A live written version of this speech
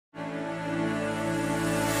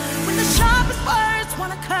These words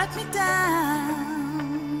wanna cut me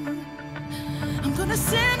down. I'm gonna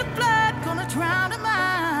send a flood, gonna drown them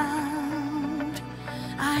out.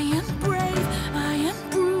 I am brave, I am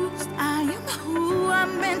bruised, I am who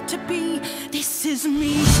I'm meant to be. This is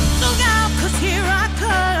me. Look out, 'cause here I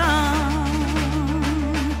come.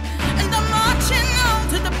 And I'm marching on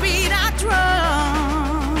to the beat I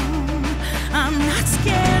drum. I'm not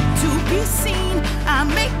scared to be seen, I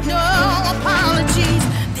make no apologies.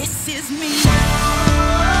 This is me.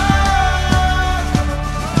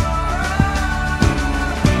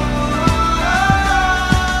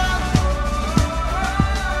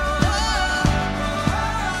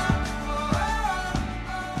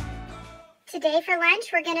 Today for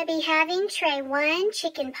lunch, we're going to be having tray 1,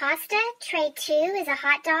 chicken pasta. Tray 2 is a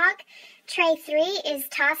hot dog. Tray 3 is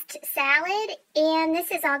tossed salad. And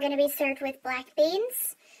this is all going to be served with black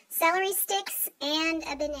beans, celery sticks, and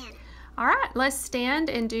a banana. All right, let's stand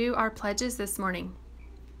and do our pledges this morning.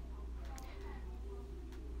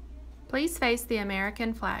 Please face the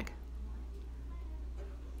American flag.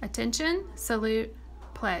 Attention, salute,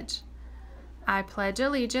 pledge. I pledge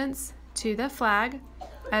allegiance to the flag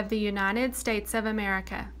of the United States of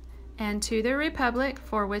America and to the republic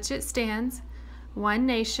for which it stands, one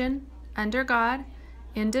nation, under God,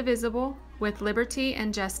 indivisible, with liberty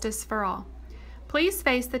and justice for all. Please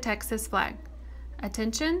face the Texas flag.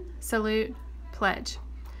 Attention, salute, pledge.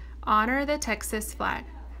 Honor the Texas flag.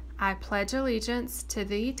 I pledge allegiance to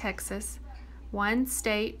the Texas, one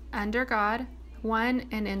state, under God, one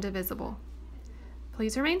and indivisible.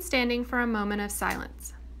 Please remain standing for a moment of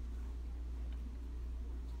silence.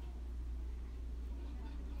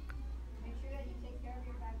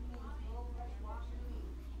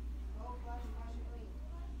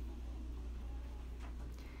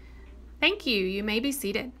 Thank you. You may be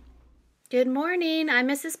seated. Good morning. I'm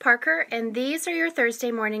Mrs. Parker, and these are your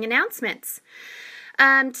Thursday morning announcements.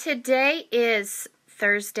 Today is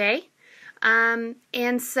Thursday,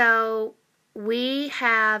 and so we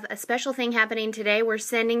have a special thing happening today. We're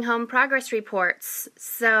sending home progress reports.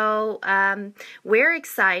 So we're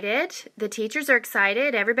excited. The teachers are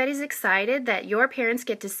excited. Everybody's excited that your parents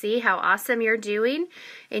get to see how awesome you're doing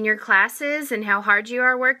in your classes and how hard you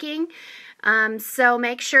are working. So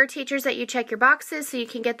make sure, teachers, that you check your boxes so you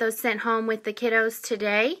can get those sent home with the kiddos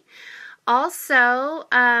today. Also,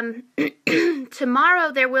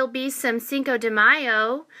 tomorrow there will be some Cinco de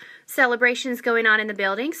Mayo celebrations going on in the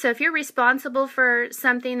building. So if you're responsible for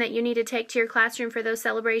something that you need to take to your classroom for those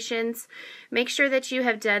celebrations, make sure that you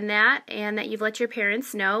have done that and that you've let your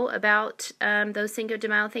parents know about those Cinco de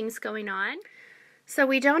Mayo things going on. So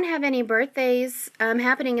we don't have any birthdays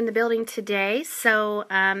happening in the building today, so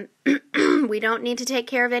we don't need to take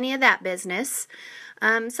care of any of that business.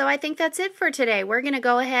 So I think that's it for today. We're going to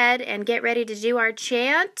go ahead and get ready to do our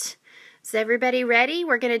chant. Is everybody ready?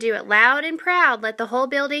 We're going to do it loud and proud. Let the whole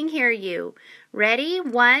building hear you. Ready?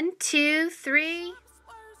 1, 2, 3.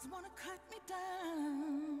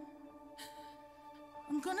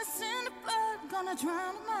 I'm gonna send a flood, gonna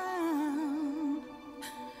drown them out.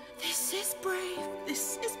 This is brave,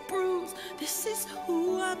 this is bruised, this is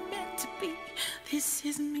who I'm meant to be. This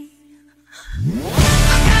is me.